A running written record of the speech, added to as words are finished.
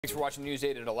Thanks for watching News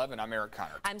 8 at 11. I'm Eric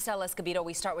Connor. I'm Stella Escobedo.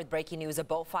 We start with breaking news. A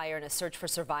boat fire and a search for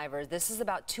survivors. This is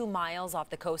about 2 miles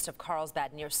off the coast of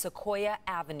Carlsbad near Sequoia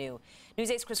Avenue. News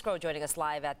 8's Chris Crow joining us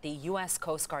live at the U.S.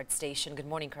 Coast Guard station. Good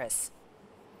morning, Chris.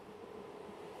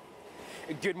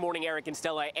 Good morning, Eric and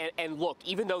Stella. And look,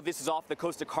 even though this is off the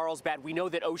coast of Carlsbad, we know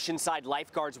that Oceanside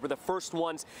lifeguards were the first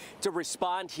ones to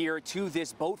respond here to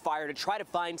this boat fire to try to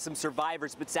find some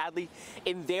survivors. But sadly,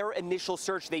 in their initial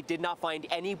search, they did not find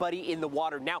anybody in the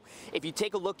water. Now, if you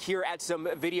take a look here at some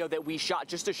video that we shot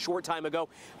just a short time ago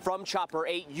from Chopper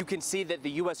 8, you can see that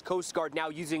the U.S. Coast Guard now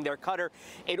using their cutter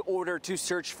in order to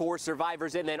search for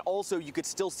survivors. And then also you could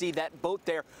still see that boat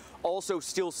there also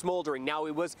still smoldering. Now,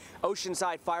 it was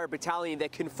Oceanside Fire Battalion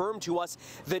that confirmed to us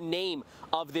the name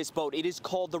of this boat. It is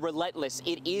called the Relentless.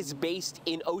 It is based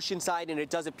in Oceanside, and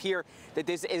it does appear that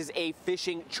this is a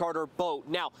fishing charter boat.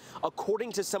 Now,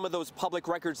 according to some of those public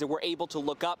records that we're able to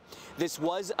look up, this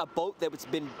was a boat that was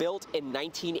been built in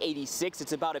 1986.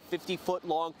 It's about a 50-foot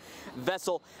long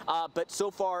vessel, but so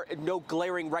far, no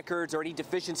glaring records or any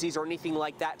deficiencies or anything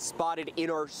like that spotted in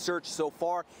our search so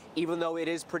far, even though it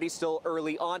is pretty still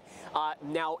early on.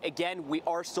 Now, again, we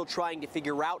are still trying to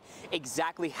figure out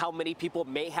exactly how many people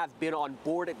may have been on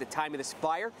board at the time of this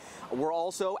fire. We're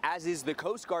also, as is the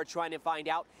Coast Guard, trying to find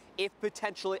out if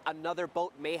potentially another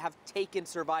boat may have taken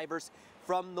survivors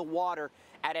from the water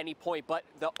at any point. But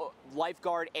the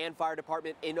lifeguard and fire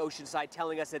department in Oceanside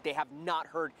telling us that they have not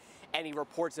heard any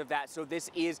reports of that. So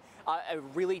this is a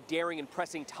really daring and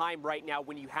pressing time right now.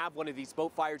 When you have one of these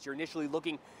boat fires, you're initially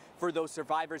looking for those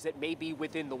survivors that may be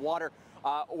within the water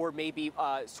or maybe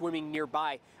swimming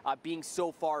nearby, being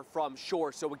so far from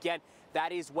shore. So again,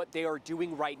 that is what they are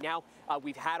doing right now.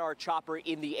 We've had our chopper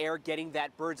in the air getting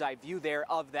that bird's eye view there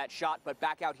of that shot, but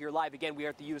back out here live again, we are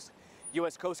at the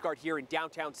U.S. Coast Guard here in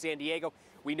downtown San Diego.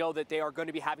 We know that they are going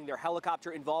to be having their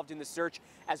helicopter involved in the search,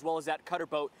 as well as that cutter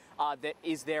boat that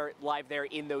is there live there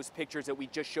in those pictures that we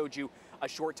just showed you a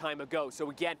short time ago. So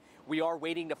again, we are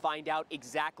waiting to find out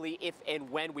exactly if and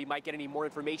when we might get any more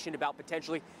information about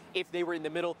potentially if they were in the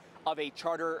middle of a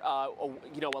charter,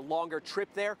 a longer trip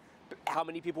there, how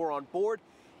many people were on board,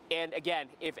 and again,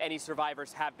 if any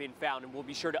survivors have been found. And we'll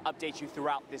be sure to update you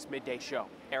throughout this midday show.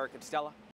 Eric and Stella.